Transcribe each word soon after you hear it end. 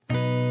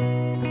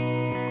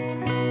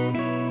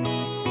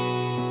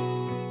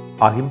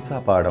അഹിംസാ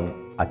പാഠം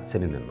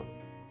അച്ഛനിൽ നിന്നും.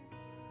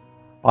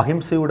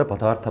 അഹിംസയുടെ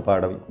പദാർത്ഥ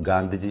പാഠം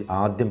ഗാന്ധിജി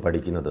ആദ്യം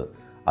പഠിക്കുന്നത്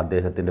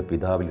അദ്ദേഹത്തിൻ്റെ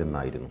പിതാവിൽ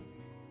നിന്നായിരുന്നു.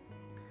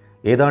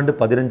 ഏതാണ്ട്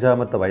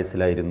 15-ാമത്തെ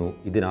വയസ്സിലായിരുന്നു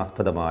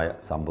ഇതിനാസ്പദമായ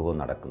സംഭവം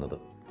നടക്കുന്നത്.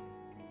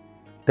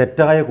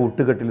 തെറ്റായ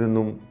കൂട്ടുകെട്ടിൽ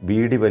നിന്നും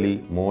ബീഡിവലി,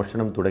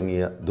 മോഷണം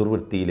തുടങ്ങിയ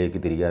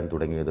ദുർവൃത്തിയിലേക്ക് തിരിയാൻ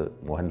തുടങ്ങിയത്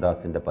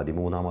മോഹൻദാസിൻ്റെ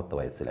 13-ാമത്തെ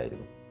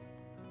വയസ്സിലായിരുന്നു.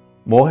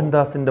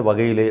 മോഹൻദാസിൻ്റെ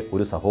വകയിലെ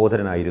ഒരു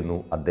സഹോദരനായിരുന്നു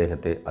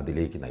അദ്ദേഹത്തെ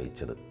അതിലേക്ക്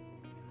നയിച്ചത്.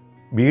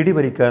 ബീഡി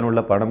വലിക്കാനുള്ള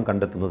പണം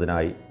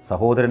കണ്ടെത്തുന്നതിനായി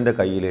സഹോദരൻ്റെ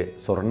കയ്യിലെ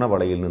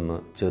സ്വർണ്ണവളയിൽ നിന്ന്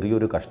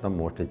ചെറിയൊരു കഷ്ണം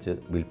മോഷ്ടിച്ച്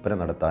വിൽപ്പന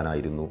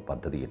നടത്താനായിരുന്നു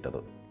പദ്ധതിയിട്ടത്.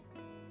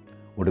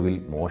 ഒടുവിൽ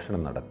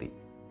മോഷണം നടത്തി.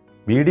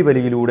 ബീഡി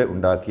വലിയിലൂടെ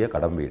ഉണ്ടാക്കിയ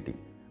കടം വീട്ടി.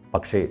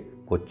 പക്ഷേ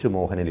കൊച്ചു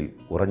മോഹനനിൽ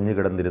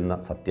ഉറഞ്ഞുകിടന്നിരുന്ന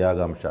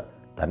സത്യാകാംക്ഷ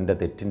തൻ്റെ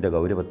തെറ്റിൻ്റെ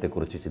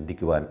ഗൗരവത്തെക്കുറിച്ച്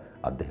ചിന്തിക്കുവാൻ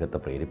അദ്ദേഹത്തെ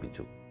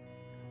പ്രേരിപ്പിച്ചു.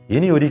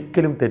 ഇനി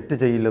ഒരിക്കലും തെറ്റ്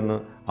ചെയ്യില്ലെന്ന്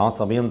ആ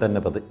സമയം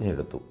തന്നെ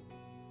പ്രതിജ്ഞയെടുത്തു.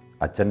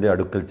 അച്ഛൻ്റെ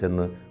അടുക്കൽ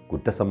ചെന്ന്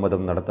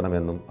കുറ്റസമ്മതം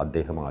നടത്തണമെന്നും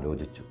അദ്ദേഹം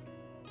ആലോചിച്ചു.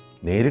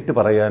 നേരിട്ട്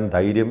പറയാൻ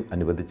ധൈര്യം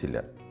അനുവദിച്ചില്ല.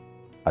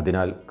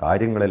 അതിനാൽ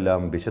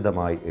കാര്യങ്ങളെല്ലാം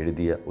വിശദമായി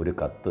എഴുതിയ ഒരു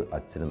കത്ത്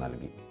അച്ഛന്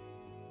നൽകി.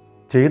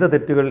 ചെയ്ത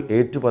തെറ്റുകൾ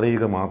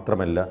ഏറ്റുപറയുക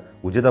മാത്രമല്ല,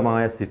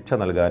 ഉചിതമായ ശിക്ഷ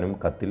നൽകാനും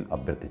കത്തിൽ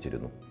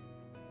അഭ്യർത്ഥിച്ചിരുന്നു.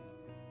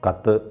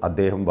 കത്ത്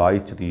അദ്ദേഹം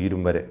വായിച്ചു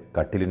തീരും വരെ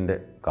കട്ടിലിൻ്റെ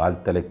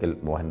കാൽത്തലയ്ക്കൽ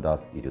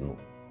മോഹൻദാസ് ഇരുന്നു.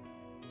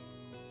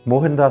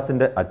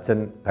 മോഹൻദാസിൻ്റെ അച്ഛൻ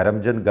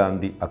കരംചന്ദ്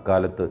ഗാന്ധി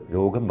അക്കാലത്ത്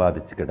രോഗം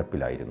ബാധിച്ച്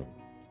കിടപ്പിലായിരുന്നു.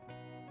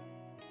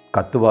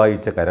 കത്ത്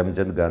വായിച്ച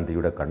കരംചന്ദ്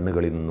ഗാന്ധിയുടെ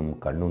കണ്ണുകളിൽ നിന്നും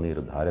കണ്ണുനീർ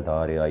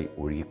ധാരധാരയായി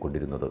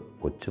ഒഴുകിക്കൊണ്ടിരുന്നത്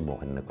കൊച്ചു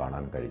മോഹനന്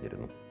കാണാൻ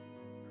കഴിഞ്ഞിരുന്നു.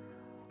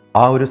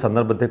 ആ ഒരു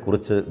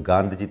സന്ദർഭത്തെക്കുറിച്ച്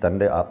ഗാന്ധിജി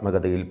തൻ്റെ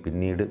ആത്മകഥയിൽ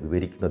പിന്നീട്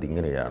വിവരിക്കുന്നത്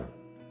ഇങ്ങനെയാണ്: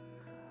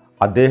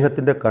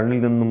 അദ്ദേഹത്തിൻ്റെ കണ്ണിൽ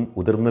നിന്നും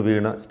ഉതിർന്നു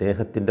വീണ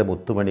സ്നേഹത്തിൻ്റെ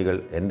മുത്തുമണികൾ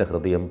എൻ്റെ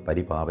ഹൃദയം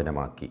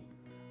പരിപാവനമാക്കി.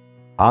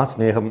 ആ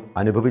സ്നേഹം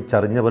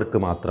അനുഭവിച്ചറിഞ്ഞവർക്ക്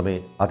മാത്രമേ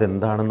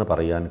അതെന്താണെന്ന്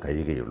പറയാൻ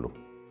കഴിയുകയുള്ളൂ.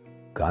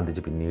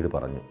 ഗാന്ധിജി പിന്നീട്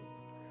പറഞ്ഞു,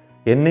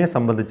 എന്നെ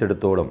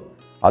സംബന്ധിച്ചിടത്തോളം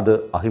അത്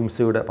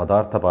അഹിംസയുടെ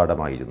പദാർത്ഥ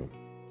പാഠമായിരുന്നു.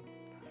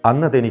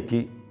 അന്നതെനിക്ക്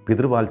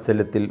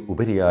പിതൃവാത്സല്യത്തിൽ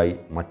ഉപരിയായി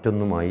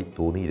മറ്റൊന്നുമായി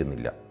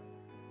തോന്നിയിരുന്നില്ല.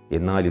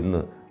 എന്നാൽ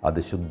ഇന്ന് അത്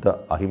ശുദ്ധ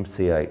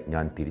അഹിംസയായി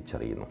ഞാൻ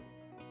തിരിച്ചറിയുന്നു.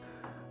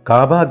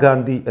 കാബ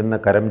ഗാന്ധി എന്ന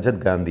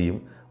കരംചന്ദ് ഗാന്ധിയും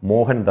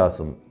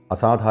മോഹൻദാസും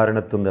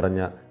അസാധാരണത്വം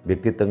നിറഞ്ഞ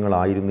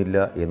വ്യക്തിത്വങ്ങളായിരുന്നില്ല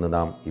എന്ന്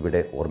നാം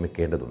ഇവിടെ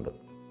ഓർമ്മിക്കേണ്ടതുണ്ട്.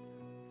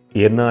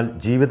 എന്നാൽ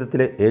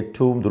ജീവിതത്തിലെ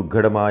ഏറ്റവും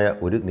ദുർഘടമായ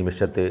ഒരു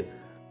നിമിഷത്തെ,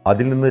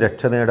 അതിൽ നിന്ന്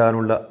രക്ഷ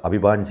നേടാനുള്ള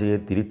അഭിവാഞ്ഛയെ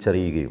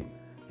തിരിച്ചറിയുകയും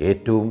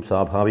ഏറ്റവും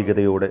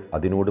സ്വാഭാവികതയോടെ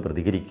അതിനോട്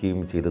പ്രതികരിക്കുകയും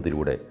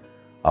ചെയ്തതിലൂടെ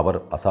അവർ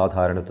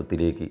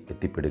അസാധാരണത്വത്തിലേക്ക്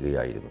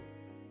എത്തിപ്പെടുകയായിരുന്നു.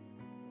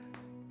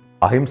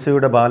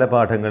 അഹിംസയുടെ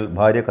ബാലപാഠങ്ങൾ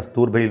ഭാര്യ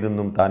കസ്തൂർബയിൽ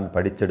നിന്നും താൻ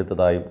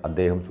പഠിച്ചെടുത്തതായും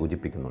അദ്ദേഹം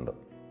സൂചിപ്പിക്കുന്നുണ്ട്.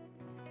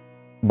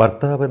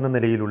 ഭർത്താവ് എന്ന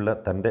നിലയിലുള്ള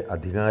തൻ്റെ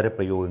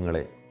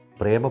അധികാരപ്രയോഗങ്ങളെ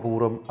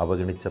പ്രേമപൂർവ്വം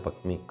അവഗണിച്ച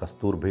പത്നി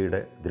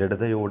കസ്തൂർബയുടെ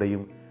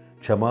ദൃഢതയോടെയും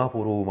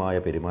ക്ഷമാപൂർവവുമായ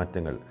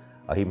പെരുമാറ്റങ്ങൾ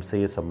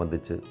അഹിംസയെ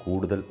സംബന്ധിച്ച്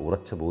കൂടുതൽ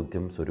ഉറച്ച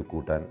ബോധ്യം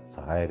സ്വരുക്കൂട്ടാൻ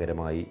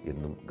സഹായകരമായി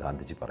എന്നും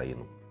ഗാന്ധിജി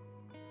പറയുന്നു.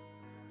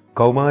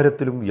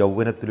 കൗമാരത്തിലും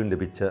യൗവനത്തിലും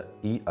ലഭിച്ച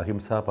ഈ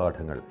അഹിംസാ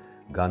പാഠങ്ങൾ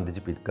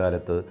ഗാന്ധിജി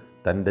പിൽക്കാലത്ത്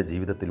തൻ്റെ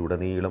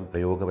ജീവിതത്തിലുടനീളം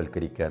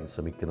പ്രയോഗവൽക്കരിക്കാൻ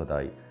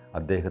ശ്രമിക്കുന്നതായി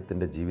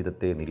അദ്ദേഹത്തിൻ്റെ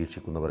ജീവിതത്തെ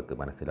നിരീക്ഷിക്കുന്നവർക്ക്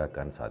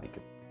മനസ്സിലാക്കാൻ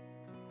സാധിക്കും.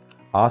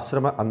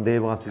 ആശ്രമ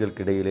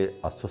അന്തേവാസികൾക്കിടയിലെ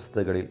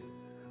അസ്വസ്ഥതകളിൽ,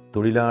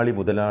 തൊഴിലാളി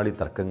മുതലാളി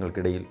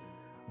തർക്കങ്ങൾക്കിടയിൽ,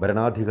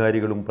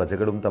 ഭരണാധികാരികളും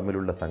പ്രജകളും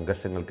തമ്മിലുള്ള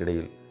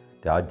സംഘർഷങ്ങൾക്കിടയിൽ,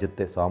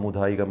 രാജ്യത്തെ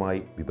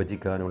സാമുദായികമായി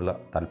വിഭജിക്കാനുള്ള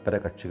തൽപര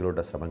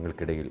കക്ഷികളുടെ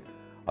ശ്രമങ്ങൾക്കിടയിൽ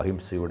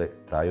അഹിംസയുടെ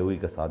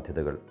പ്രായോഗിക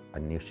സാധ്യതകൾ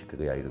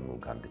അന്വേഷിക്കുകയായിരുന്നു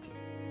Gandhiji.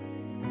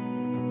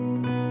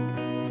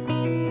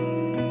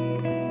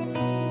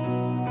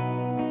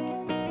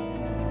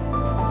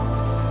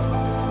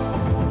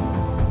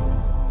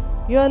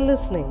 You are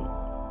listening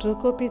to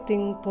Copy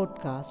Think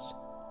Podcast,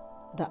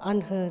 The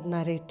Unheard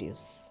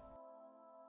Narratives.